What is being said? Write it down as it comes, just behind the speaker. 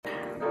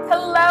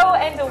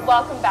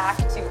welcome back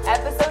to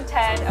episode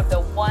 10 of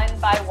the One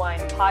by One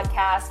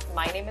podcast.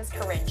 My name is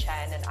Corinne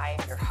Chen and I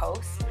am your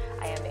host.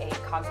 I am a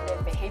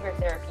cognitive behavior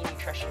therapy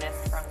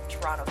nutritionist from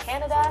Toronto,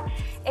 Canada.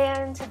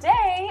 And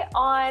today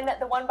on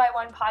the One by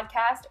One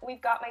podcast,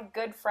 we've got my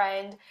good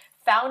friend,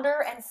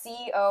 founder and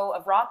CEO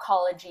of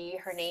Rawcology.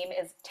 Her name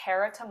is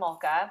Tara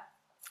Tomulka.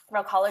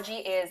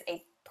 Rawcology is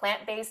a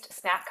plant-based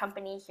snack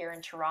company here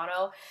in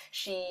Toronto.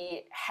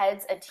 She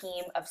heads a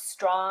team of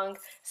strong,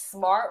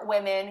 smart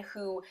women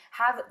who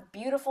have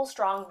beautiful,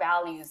 strong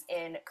values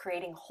in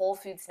creating whole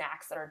food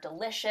snacks that are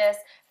delicious,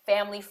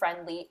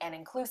 family-friendly, and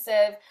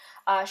inclusive.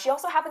 She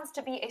also happens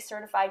to be a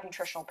certified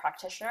nutritional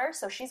practitioner,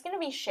 so she's going to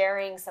be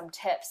sharing some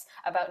tips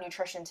about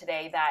nutrition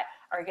today that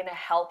are going to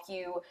help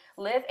you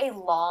live a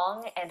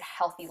long and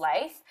healthy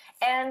life.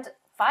 And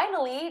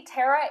finally,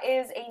 Tara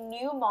is a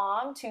new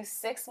mom to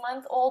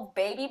 6-month-old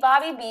baby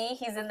Bobby B.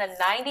 He's in the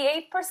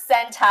 98th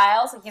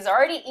percentile, so he's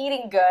already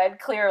eating good,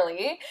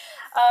 clearly.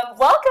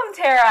 Welcome,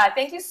 Tara.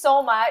 Thank you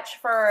so much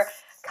for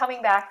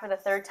coming back for the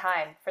third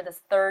time, for this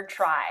third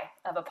try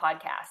of a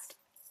podcast.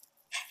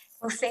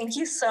 Well, thank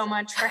you so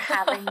much for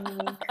having me,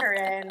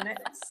 Corinne.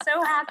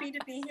 So happy to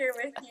be here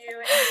with you,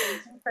 and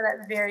thank you for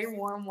that very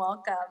warm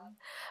welcome.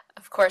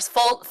 Of course,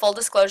 full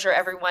disclosure,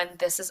 everyone,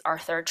 this is our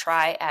third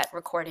try at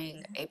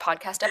recording a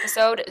podcast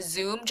episode.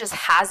 Zoom just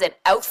has it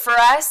out for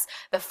us.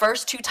 The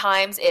first 2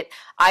 times it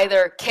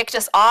either kicked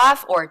us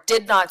off or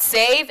did not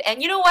save.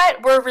 And you know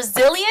what? We're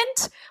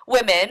resilient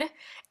women.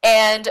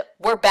 And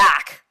we're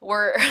back.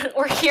 We're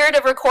here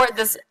to record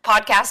this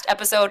podcast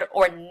episode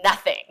or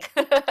nothing.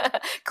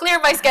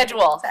 Clear my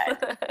schedule.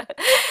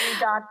 We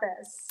got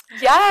this.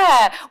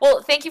 Yeah.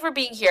 Well, thank you for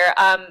being here.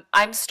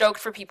 I'm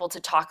stoked for people to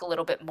talk a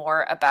little bit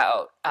more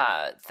about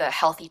the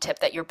healthy tip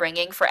that you're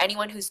bringing. For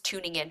anyone who's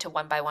tuning into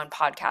One by One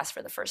podcast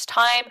for the first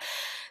time,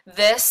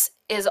 this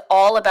is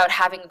all about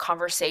having a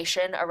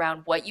conversation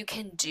around what you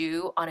can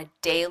do on a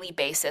daily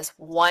basis,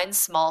 one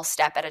small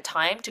step at a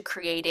time, to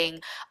creating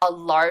a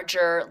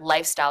larger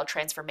lifestyle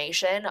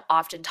transformation.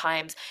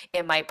 Oftentimes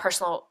in my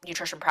personal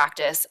nutrition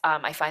practice,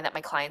 I find that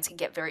my clients can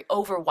get very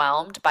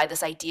overwhelmed by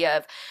this idea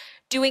of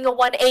doing a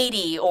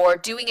 180 or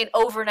doing an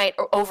overnight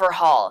or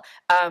overhaul.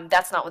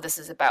 That's not what this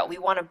is about. We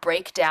want to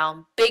break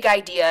down big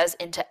ideas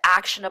into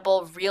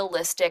actionable,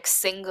 realistic,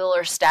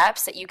 singular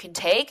steps that you can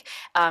take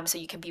so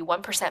you can be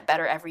 1%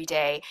 better every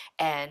day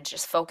and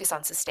just focus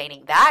on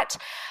sustaining that.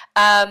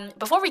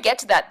 Before we get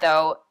to that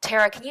though,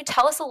 Tara, can you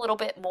tell us a little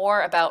bit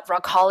more about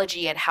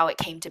Rawcology and how it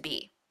came to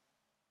be?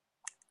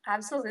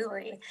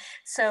 Absolutely.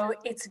 So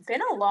it's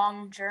been a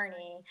long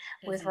journey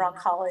with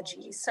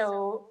Rawcology.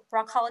 So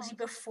Rawcology,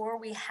 before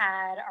we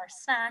had our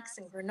snacks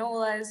and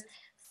granolas,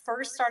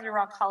 first started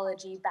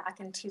Rawcology back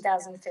in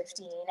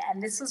 2015.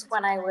 And this was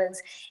when I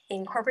was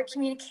in corporate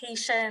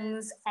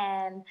communications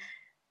and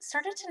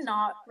started to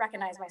not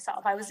recognize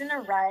myself. I was in a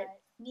rut,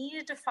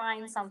 needed to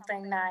find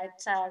something that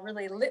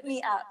really lit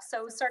me up.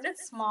 So started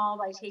small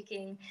by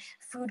taking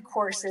food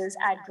courses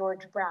at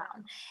George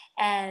Brown.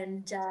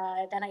 And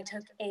then I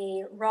took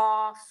a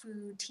raw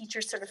food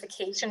teacher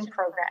certification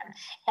program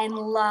and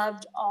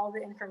loved all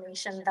the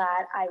information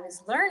that I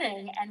was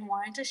learning and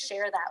wanted to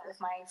share that with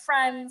my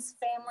friends,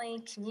 family,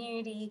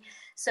 community.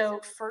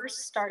 So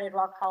first started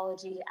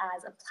Rawcology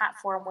as a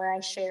platform where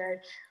I shared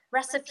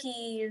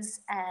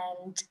recipes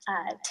and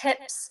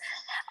tips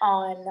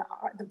on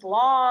the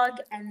blog,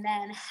 and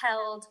then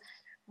held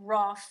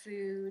raw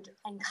food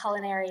and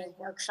culinary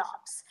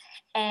workshops.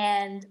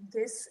 And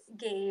this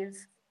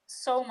gave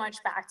so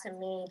much back to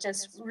me,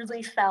 just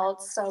really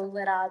felt so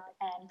lit up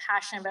and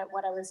passionate about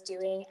what I was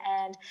doing,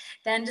 and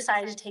then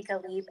decided to take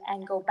a leap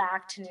and go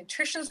back to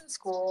nutrition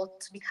school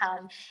to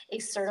become a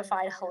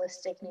certified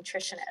holistic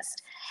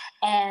nutritionist.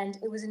 And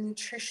it was a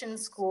nutrition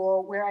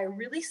school where I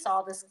really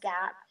saw this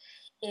gap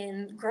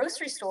in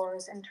grocery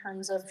stores in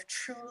terms of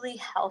truly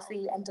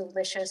healthy and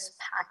delicious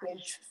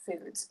packaged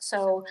foods.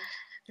 So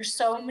there's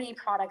so many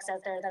products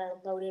out there that are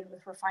loaded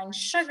with refined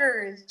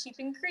sugars, cheap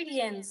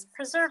ingredients,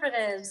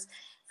 preservatives,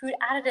 food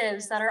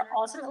additives that are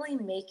ultimately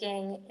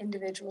making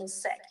individuals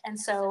sick. And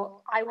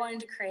so I wanted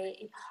to create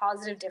a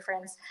positive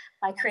difference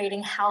by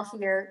creating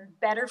healthier,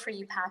 better for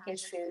you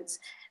packaged foods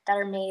that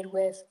are made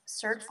with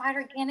certified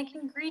organic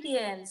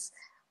ingredients,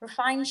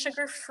 refined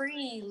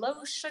sugar-free,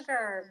 low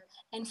sugar,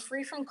 and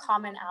free from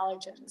common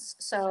allergens.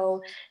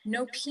 So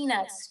no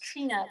peanuts,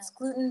 tree nuts,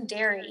 gluten,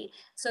 dairy,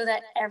 so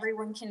that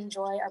everyone can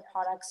enjoy our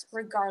products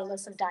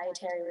regardless of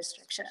dietary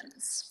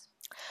restrictions.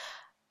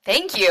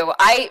 Thank you.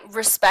 I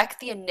respect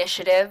the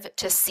initiative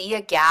to see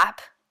a gap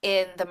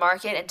in the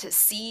market and to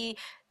see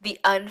the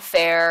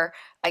unfair,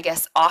 I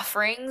guess,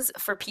 offerings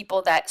for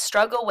people that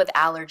struggle with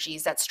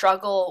allergies, that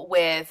struggle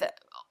with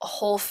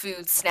whole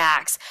food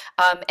snacks,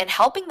 and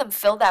helping them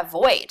fill that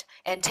void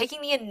and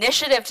taking the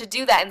initiative to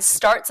do that and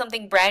start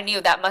something brand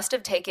new. That must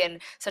have taken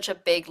such a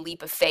big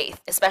leap of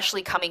faith,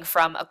 especially coming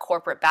from a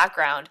corporate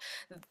background.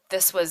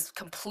 This was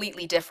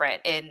completely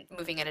different in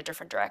moving in a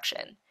different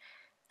direction.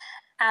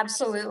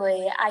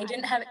 Absolutely. I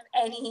didn't have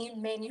any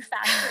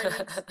manufacturing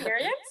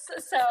experience,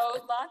 so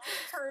lots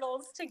of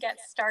hurdles to get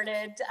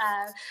started,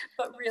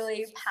 but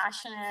really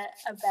passionate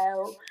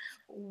about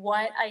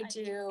what I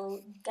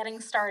do,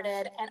 getting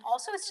started. And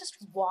also, it's just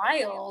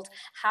wild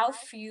how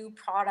few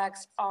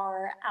products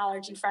are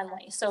allergy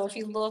friendly. So, if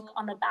you look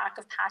on the back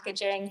of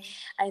packaging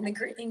in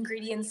the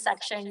ingredients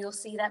section, you'll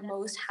see that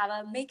most have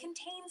a may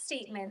contain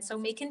statement. So,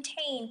 may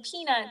contain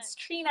peanuts,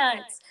 tree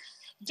nuts,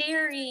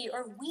 dairy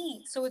or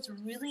wheat. So it's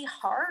really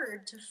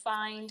hard to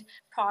find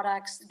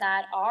products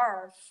that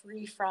are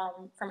free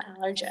from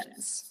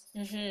allergens.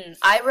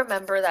 I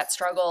remember that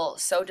struggle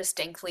so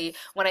distinctly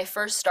when I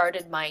first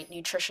started my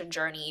nutrition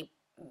journey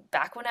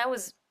back when I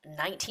was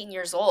 19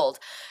 years old.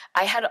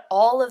 I had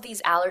all of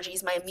these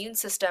allergies. My immune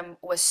system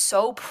was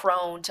so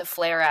prone to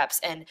flare ups,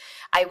 and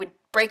I would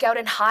break out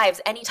in hives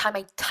anytime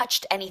I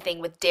touched anything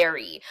with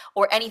dairy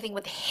or anything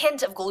with a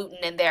hint of gluten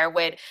in there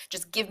would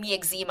just give me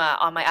eczema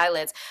on my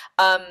eyelids.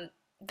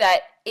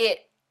 That it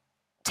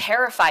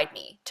terrified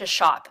me to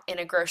shop in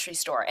a grocery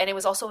store. And it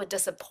was also a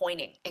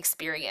disappointing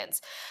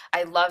experience.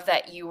 I love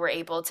that you were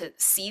able to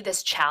see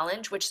this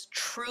challenge, which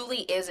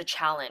truly is a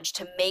challenge,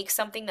 to make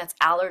something that's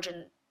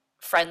allergen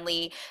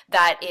friendly,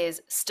 that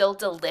is still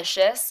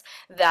delicious,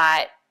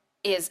 that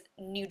is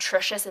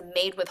nutritious and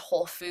made with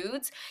whole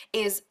foods,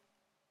 is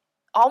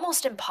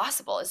almost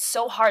impossible. It's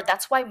so hard.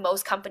 That's why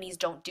most companies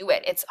don't do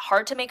it. It's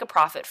hard to make a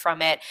profit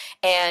from it,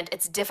 and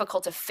it's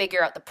difficult to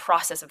figure out the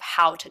process of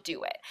how to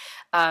do it.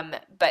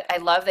 But I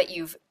love that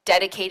you've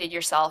dedicated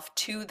yourself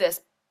to this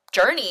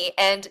journey,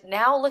 and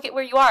now look at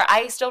where you are.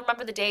 I still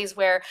remember the days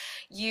where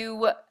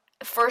you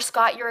first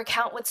got your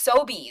account with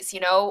Sobeys,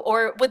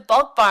 or with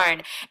Bulk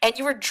Barn, and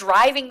you were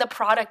driving the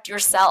product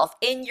yourself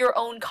in your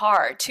own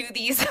car to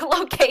these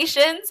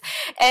locations.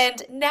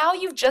 And now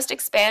you've just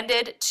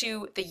expanded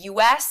to the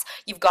US.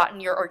 You've gotten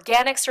your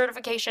organic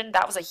certification.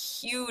 That was a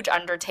huge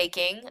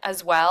undertaking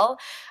as well.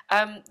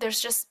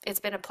 It's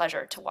been a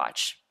pleasure to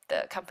watch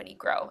the company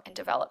grow and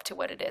develop to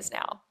what it is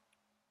now.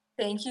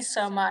 Thank you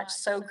so much.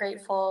 So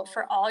grateful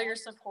for all your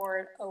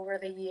support over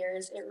the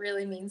years. It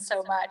really means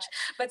so much.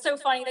 But so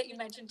funny that you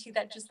mentioned too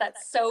that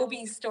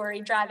Sobe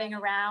story driving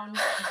around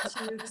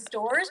to the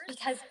stores,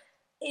 because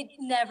it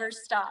never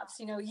stops.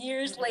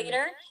 Years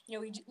later,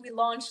 we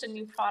launched a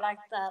new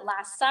product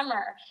last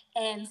summer,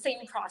 and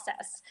same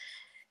process.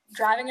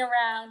 Driving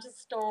around to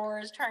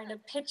stores, trying to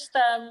pitch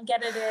them,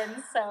 get it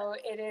in. So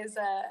it is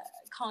a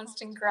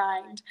constant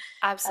grind.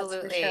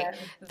 Absolutely. That's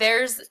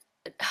for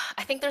sure.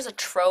 I think there's a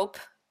trope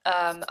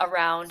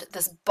around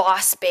this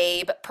boss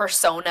babe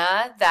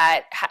persona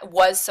that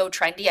was so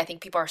trendy. I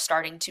think people are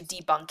starting to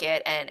debunk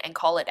it and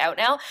call it out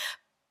now.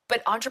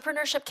 But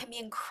entrepreneurship can be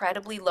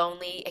incredibly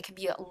lonely. It can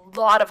be a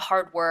lot of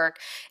hard work.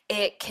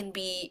 It can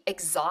be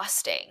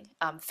exhausting,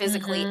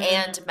 physically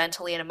and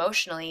mentally and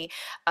emotionally.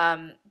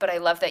 But I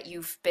love that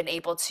you've been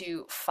able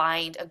to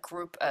find a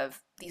group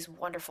of these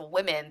wonderful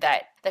women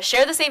that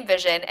share the same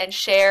vision and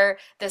share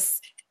this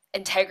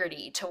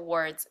integrity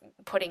towards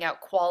putting out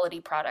quality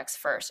products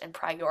first and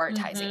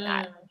prioritizing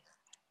that.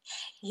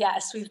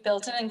 Yes, we've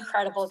built an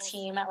incredible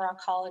team at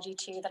Rawcology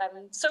too that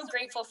I'm so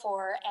grateful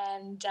for.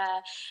 And,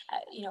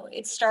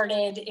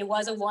 it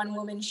was a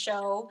one-woman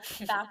show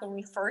back when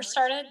we first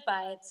started,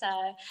 but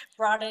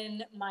brought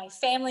in my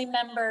family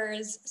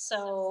members.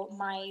 So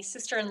my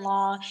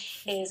sister-in-law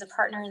is a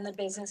partner in the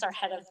business, our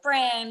head of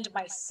brand.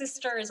 My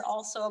sister is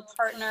also a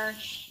partner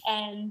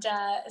and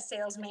a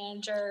sales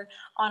manager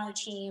on our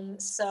team.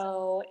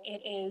 So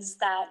it is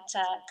that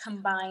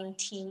combined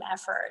team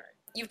effort.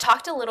 You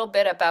talked a little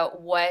bit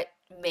about what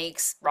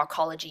makes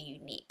Rawcology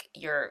unique,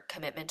 your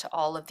commitment to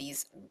all of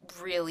these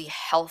really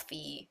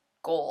healthy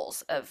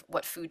goals of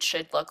what food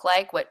should look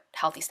like, what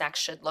healthy snacks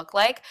should look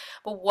like.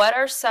 But what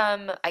are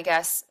some, I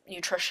guess,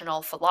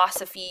 nutritional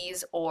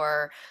philosophies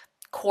or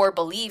core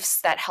beliefs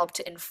that help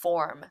to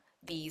inform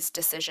these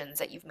decisions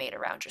that you've made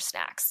around your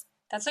snacks?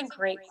 That's a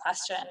great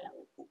question.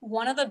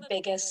 One of the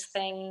biggest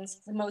things,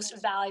 the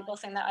most valuable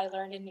thing that I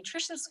learned in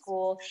nutrition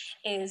school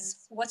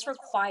is what's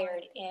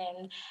required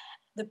in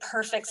the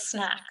perfect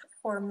snack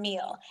or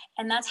meal.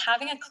 And that's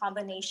having a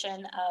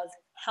combination of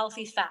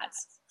healthy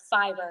fats,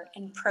 fiber,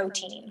 and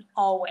protein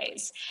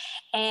always.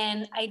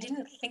 And I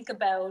didn't think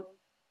about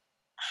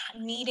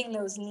meeting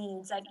those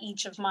needs at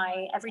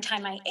every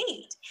time I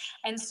ate.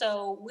 And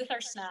so with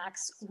our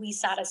snacks, we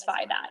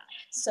satisfy that.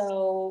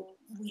 So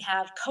we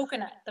have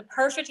coconut, the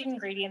perfect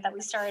ingredient that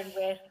we started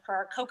with for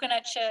our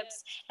coconut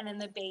chips, and then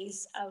the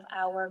base of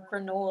our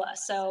granola.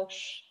 So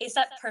it's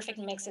that perfect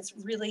mix. It's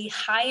really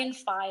high in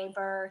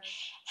fiber,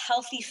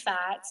 healthy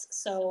fats,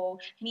 so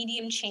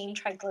medium chain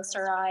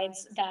triglycerides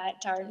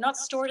that are not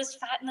stored as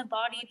fat in the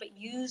body, but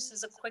used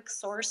as a quick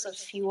source of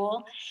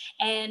fuel,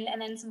 and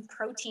then some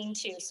protein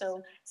too.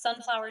 So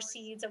sunflower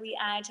seeds that we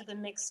add to the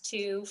mix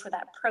too for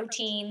that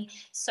protein.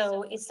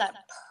 So it's that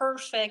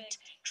perfect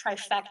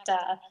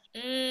trifecta.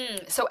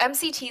 So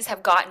MCTs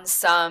have gotten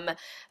some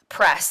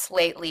press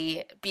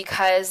lately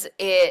because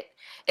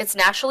it's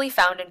naturally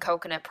found in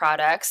coconut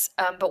products.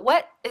 But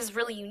what is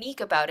really unique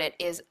about it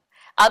is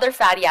Other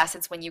fatty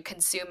acids, when you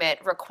consume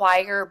it,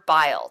 require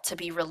bile to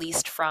be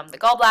released from the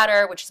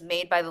gallbladder, which is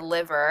made by the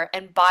liver.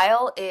 And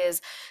bile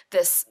is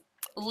this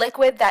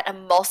liquid that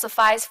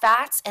emulsifies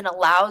fats and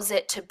allows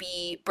it to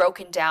be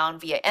broken down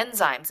via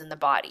enzymes in the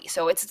body.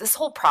 So it's this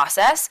whole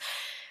process.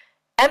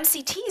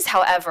 MCTs,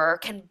 however,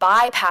 can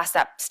bypass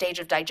that stage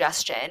of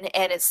digestion,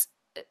 and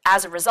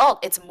as a result,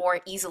 it's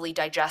more easily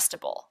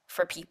digestible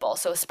for people.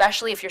 So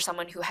especially if you're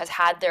someone who has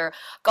had their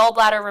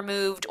gallbladder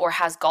removed or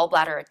has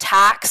gallbladder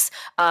attacks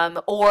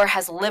or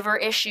has liver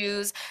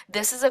issues,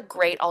 this is a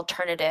great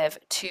alternative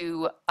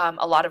to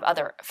a lot of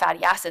other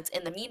fatty acids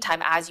in the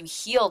meantime as you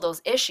heal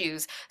those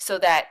issues so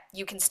that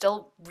you can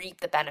still reap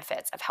the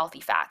benefits of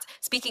healthy fats.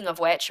 Speaking of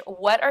which,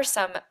 what are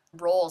some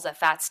roles that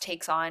fats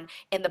takes on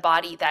in the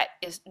body that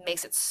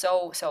makes it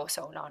so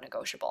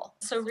non-negotiable?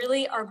 So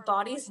really our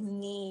bodies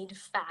need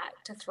fat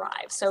to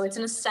thrive. So it's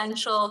an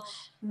essential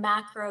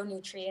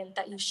macronutrient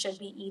that you should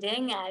be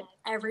eating at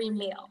every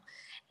meal.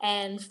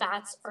 And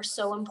fats are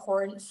so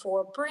important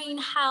for brain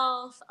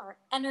health, our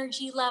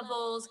energy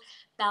levels,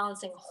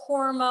 balancing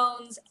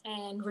hormones,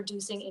 and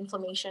reducing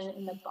inflammation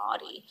in the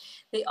body.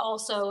 They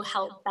also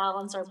help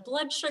balance our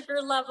blood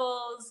sugar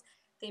levels.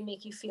 They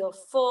make you feel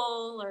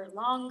full or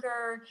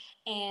longer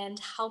and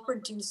help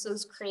reduce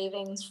those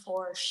cravings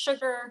for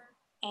sugar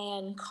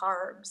and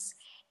carbs.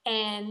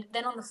 And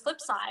then on the flip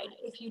side,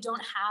 if you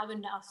don't have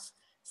enough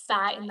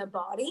fat in the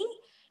body,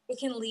 it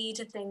can lead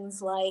to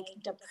things like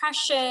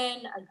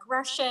depression,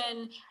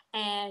 aggression,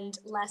 and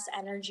less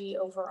energy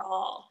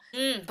overall.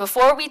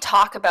 Before we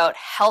talk about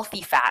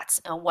healthy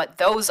fats and what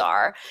those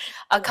are,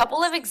 a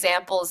couple of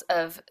examples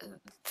of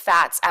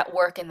fats at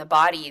work in the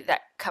body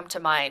that come to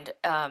mind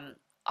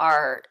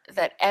are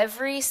that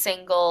every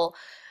single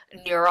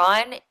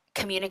neuron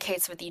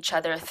communicates with each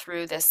other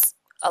through this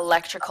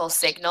electrical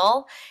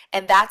signal,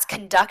 and that's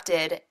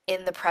conducted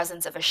in the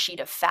presence of a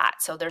sheet of fat.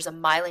 So there's a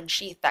myelin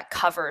sheath that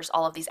covers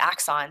all of these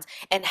axons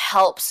and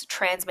helps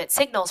transmit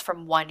signals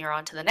from one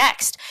neuron to the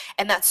next.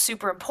 And that's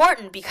super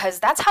important because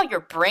that's how your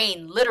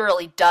brain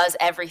literally does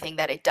everything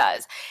that it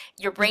does.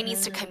 Your brain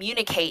needs to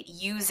communicate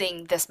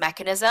using this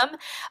mechanism.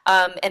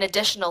 And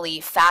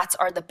additionally, fats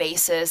are the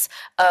basis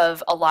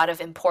of a lot of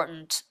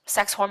important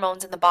sex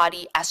hormones in the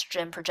body.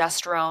 Estrogen,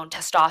 progesterone,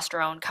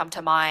 testosterone come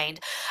to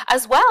mind.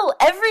 As well,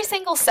 every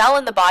single cell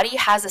in the body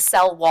has a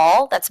cell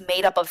wall that's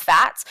made up of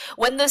fats.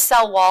 When the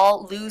cell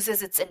wall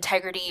loses its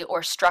integrity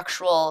or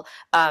structural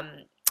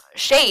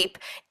shape,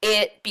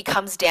 it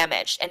becomes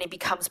damaged and it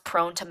becomes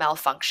prone to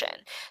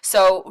malfunction.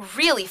 So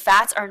really,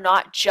 fats are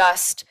not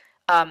just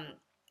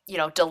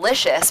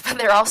delicious, but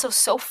they're also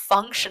so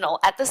functional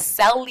at the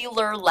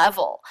cellular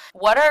level.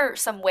 What are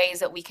some ways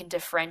that we can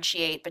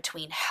differentiate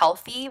between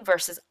healthy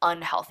versus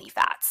unhealthy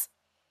fats?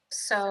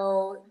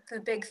 So the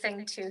big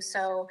thing too,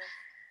 so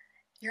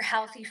your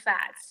healthy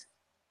fats,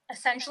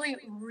 essentially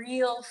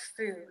real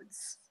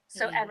foods.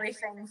 So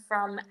everything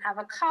from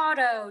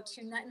avocado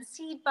to nut and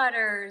seed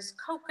butters,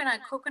 coconut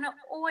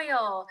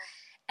oil.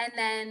 And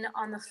then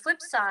on the flip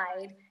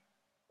side,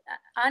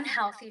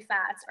 unhealthy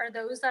fats are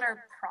those that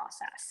are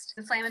processed.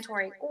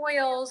 Inflammatory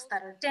oils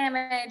that are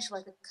damaged,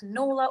 like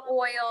canola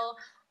oil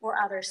or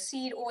other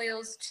seed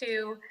oils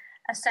too.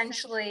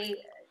 Essentially,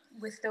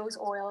 with those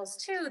oils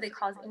too, they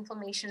cause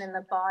inflammation in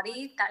the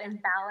body, that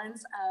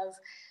imbalance of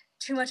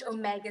too much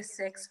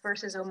omega-6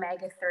 versus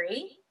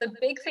omega-3. The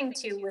big thing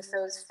too with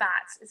those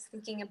fats is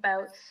thinking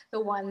about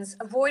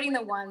avoiding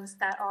the ones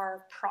that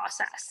are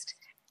processed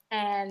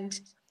and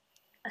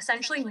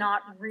essentially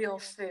not real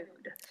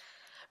food.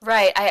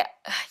 Right.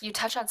 You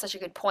touch on such a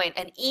good point.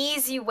 An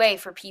easy way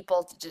for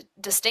people to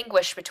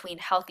distinguish between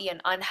healthy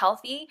and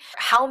unhealthy.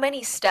 How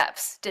many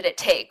steps did it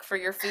take for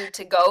your food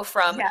to go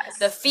from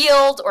the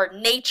field or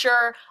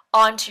nature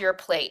onto your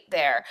plate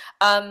there?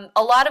 A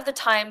lot of the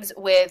times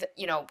with,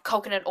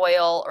 coconut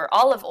oil or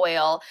olive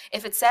oil,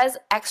 if it says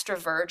extra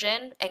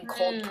virgin and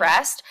cold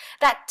pressed,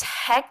 that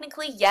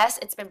technically, yes,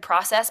 it's been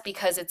processed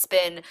because it's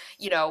been,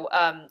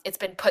 it's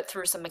been put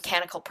through some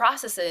mechanical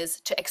processes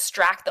to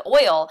extract the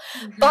oil,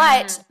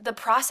 but the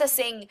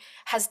processing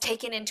has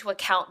taken into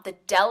account the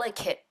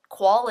delicate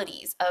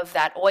qualities of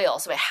that oil.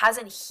 So it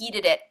hasn't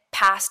heated it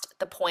past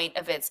the point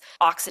of its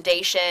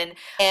oxidation,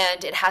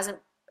 and it hasn't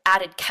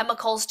added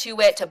chemicals to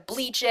it to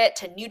bleach it,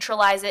 to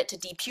neutralize it, to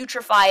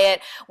deputrify it,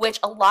 which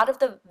a lot of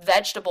the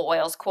vegetable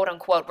oils, quote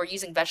unquote, we're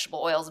using vegetable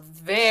oils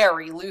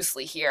very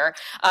loosely here,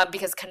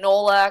 because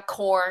canola,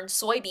 corn,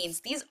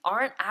 soybeans, these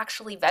aren't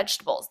actually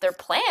vegetables. They're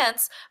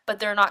plants, but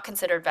they're not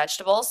considered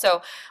vegetables.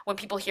 So when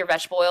people hear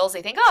vegetable oils,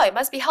 they think, oh, it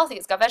must be healthy,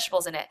 it's got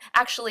vegetables in it.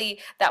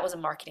 Actually, that was a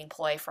marketing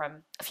ploy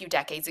from a few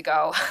decades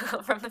ago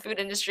from the food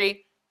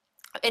industry.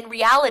 In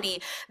reality,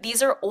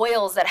 these are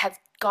oils that have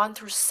gone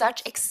through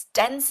such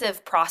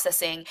extensive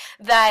processing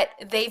that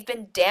they've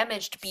been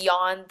damaged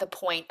beyond the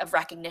point of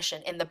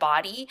recognition in the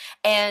body.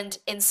 And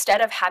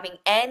instead of having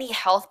any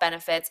health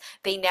benefits,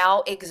 they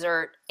now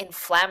exert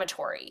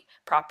inflammatory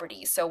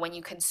properties. So when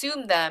you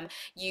consume them,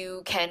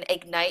 you can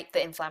ignite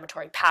the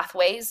inflammatory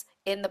pathways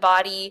in the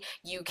body.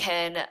 You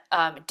can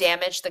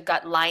damage the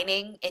gut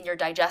lining in your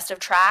digestive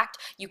tract.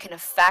 You can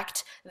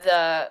affect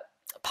the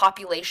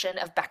population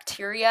of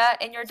bacteria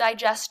in your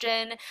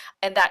digestion,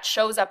 and that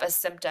shows up as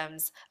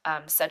symptoms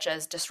such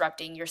as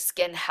disrupting your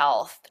skin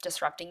health,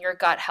 disrupting your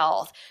gut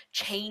health,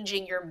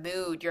 changing your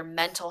mood, your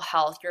mental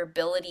health, your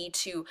ability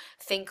to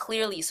think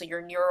clearly, so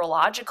your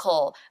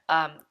neurological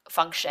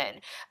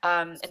function.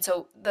 And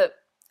so the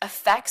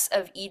effects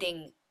of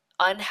eating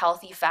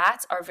unhealthy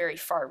fats are very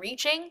far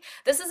reaching.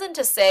 This isn't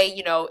to say,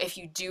 if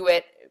you do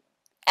it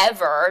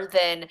ever,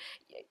 then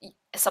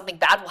something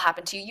bad will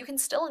happen to you. You can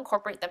still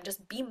incorporate them.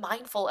 Just be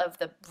mindful of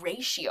the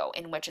ratio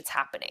in which it's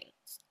happening.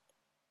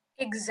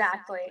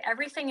 Exactly.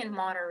 Everything in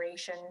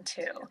moderation,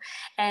 too.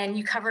 And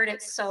you covered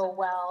it so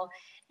well.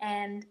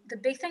 And the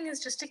big thing is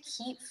just to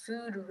keep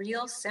food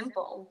real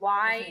simple.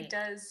 Why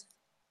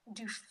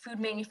do food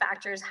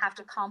manufacturers have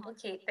to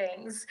complicate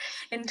things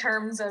in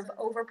terms of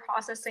over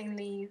processing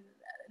the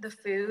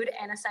food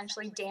and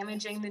essentially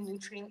damaging the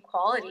nutrient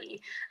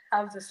quality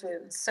of the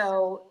food?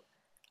 So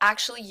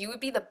Actually, you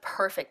would be the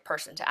perfect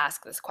person to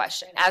ask this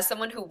question. As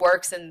someone who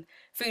works in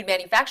food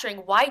manufacturing,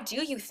 why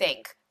do you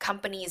think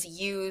companies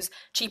use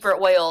cheaper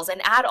oils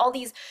and add all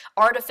these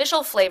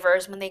artificial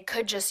flavors when they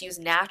could just use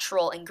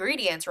natural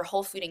ingredients or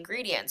whole food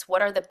ingredients?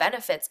 What are the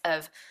benefits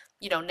of,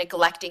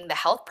 neglecting the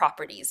health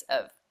properties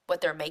of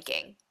what they're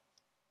making?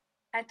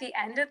 at the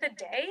end of the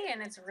day,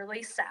 and it's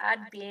really sad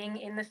being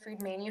in the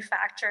food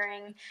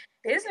manufacturing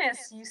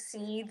business, you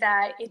see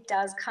that it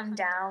does come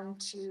down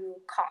to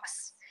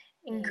costs,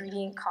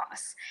 ingredient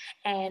costs.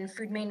 And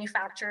food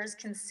manufacturers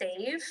can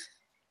save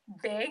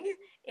big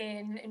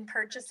in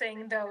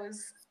purchasing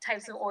those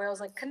types of oils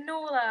like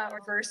canola or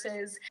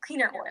versus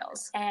cleaner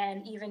oils.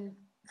 And even,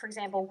 for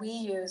example, we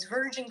use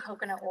virgin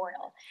coconut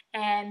oil,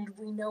 and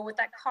we know what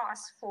that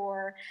costs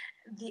for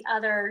the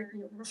other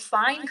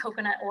refined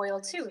coconut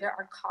oil too. There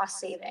are cost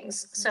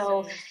savings.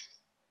 So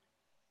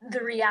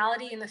the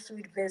reality in the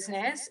food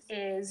business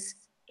is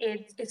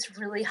it's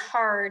really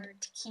hard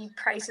to keep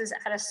prices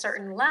at a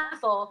certain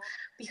level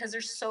because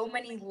there's so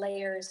many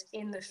layers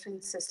in the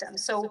food system.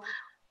 So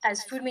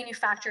as food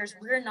manufacturers,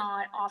 we're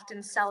not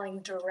often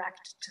selling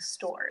direct to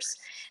stores.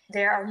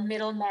 There are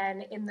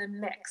middlemen in the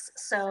mix.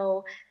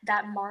 So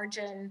that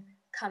margin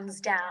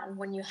comes down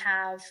when you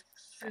have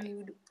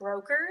food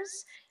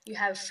brokers, you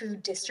have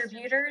food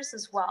distributors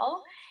as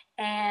well,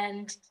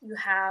 and you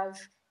have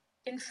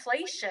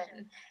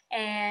inflation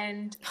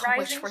and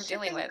rising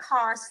shipping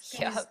costs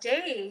these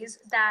days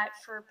that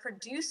for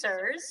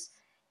producers,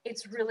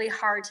 it's really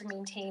hard to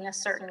maintain a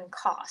certain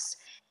cost.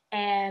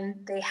 And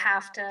they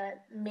have to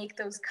make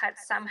those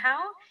cuts somehow,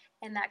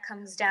 and that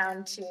comes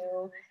down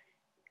to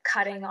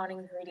cutting on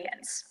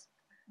ingredients.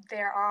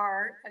 There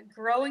are a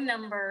growing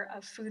number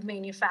of food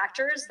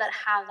manufacturers that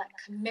have that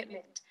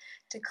commitment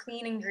to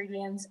clean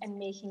ingredients and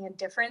making a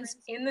difference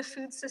in the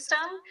food system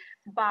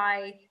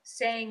by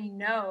saying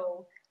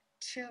no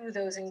to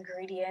those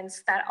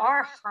ingredients that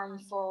are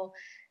harmful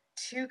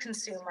to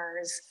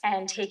consumers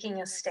and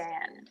taking a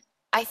stand.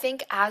 I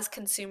think as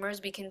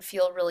consumers, we can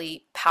feel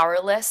really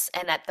powerless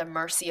and at the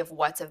mercy of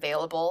what's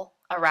available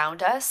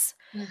around us.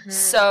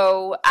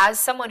 So as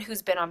someone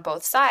who's been on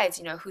both sides,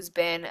 who's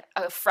been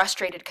a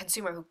frustrated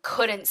consumer who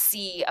couldn't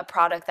see a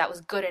product that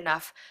was good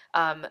enough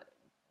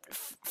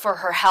for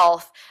her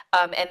health,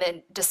 and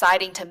then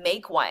deciding to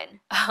make one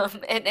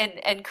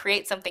and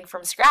create something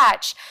from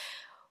scratch,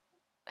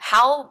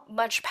 how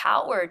much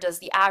power does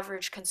the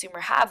average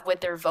consumer have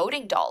with their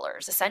voting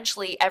dollars?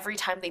 Essentially, every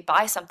time they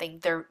buy something,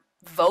 they're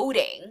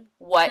voting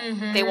what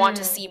they want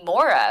to see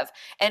more of.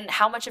 And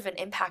how much of an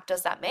impact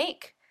does that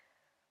make?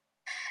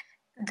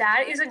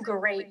 That is a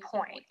great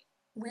point.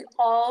 We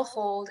all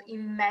hold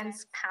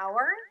immense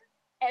power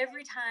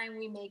every time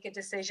we make a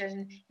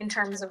decision in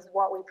terms of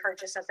what we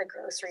purchase at the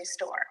grocery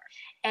store.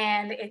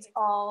 And it's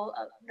all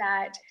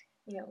that,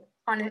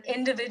 on an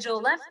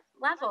individual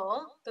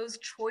level, those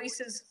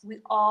choices we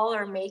all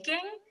are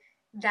making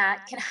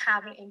that can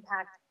have an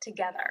impact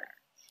together.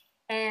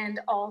 And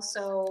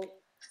also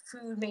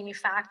food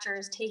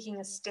manufacturers taking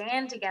a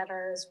stand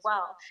together as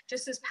well.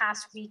 Just this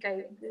past week,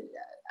 a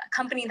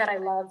company that I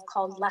love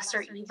called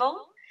Lesser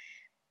Evil.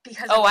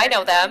 I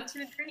know them.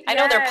 I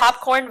know their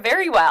popcorn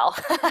very well.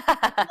 Love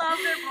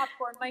their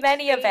popcorn.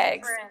 Many a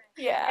bags.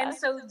 Yeah. And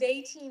so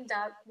they teamed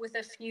up with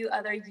a few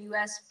other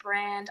U.S.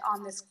 brand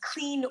on this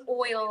clean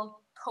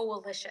oil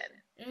coalition.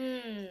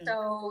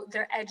 So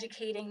they're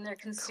educating their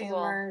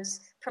consumers,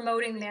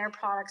 promoting their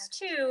products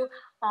too,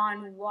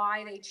 on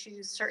why they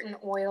choose certain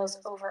oils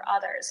over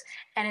others.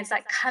 And it's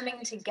that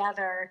coming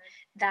together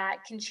that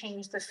can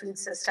change the food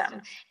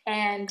system.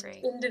 And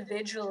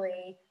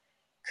individually,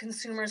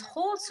 consumers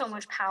hold so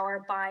much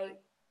power by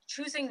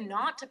choosing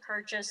not to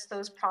purchase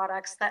those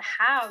products that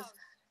have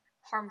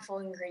harmful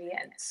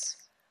ingredients.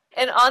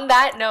 And on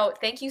that note,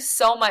 thank you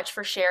so much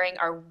for sharing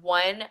our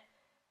one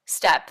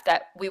step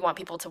that we want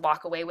people to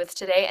walk away with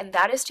today, and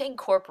that is to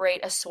incorporate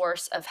a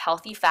source of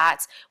healthy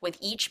fats with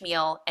each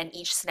meal and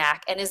each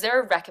snack. And is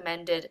there a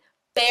recommended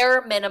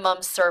bare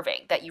minimum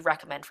serving that you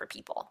recommend for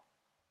people?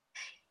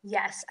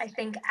 Yes, I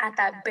think at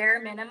that bare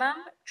minimum,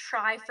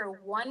 try for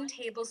 1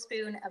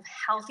 tablespoon of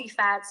healthy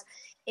fats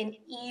in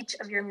each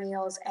of your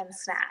meals and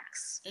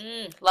snacks.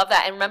 Love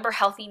that. And remember,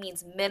 healthy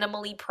means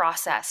minimally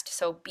processed.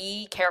 So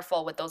be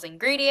careful with those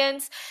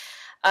ingredients.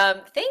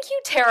 Thank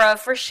you, Tara,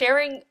 for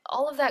sharing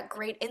all of that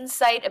great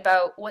insight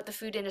about what the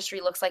food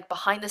industry looks like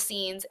behind the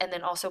scenes, and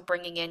then also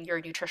bringing in your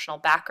nutritional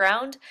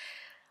background.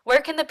 Where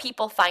can the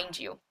people find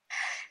you?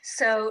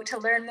 So to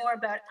learn more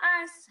about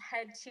us,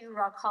 head to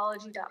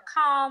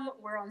rawcology.com.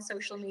 We're on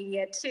social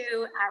media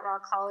too, at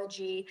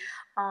Rawcology,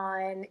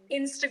 on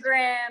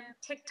Instagram,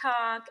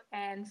 TikTok,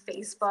 and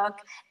Facebook.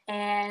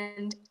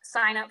 And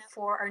sign up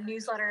for our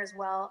newsletter as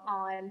well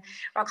on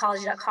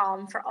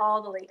rawcology.com for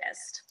all the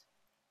latest.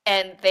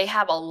 And they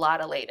have a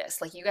lot of latest.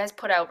 Like, you guys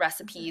put out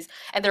recipes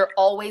and they're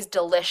always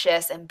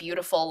delicious and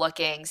beautiful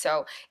looking.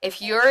 So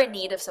if you're in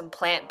need of some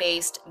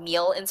plant-based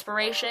meal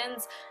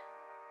inspirations,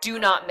 do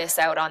not miss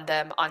out on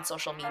them on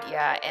social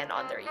media and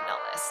on their email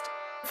list.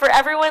 For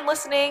everyone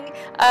listening,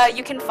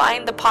 you can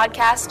find the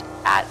podcast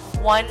at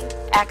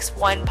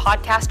 1x1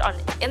 podcast on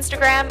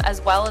Instagram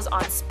as well as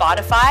on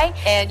Spotify.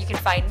 And you can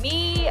find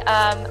me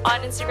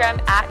on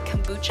Instagram at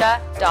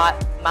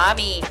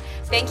kombucha.mami.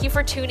 Thank you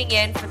for tuning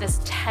in for this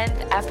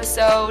 10th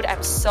episode.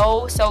 I'm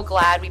so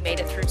glad we made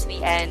it through to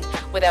the end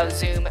without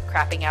Zoom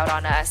crapping out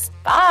on us.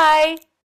 Bye!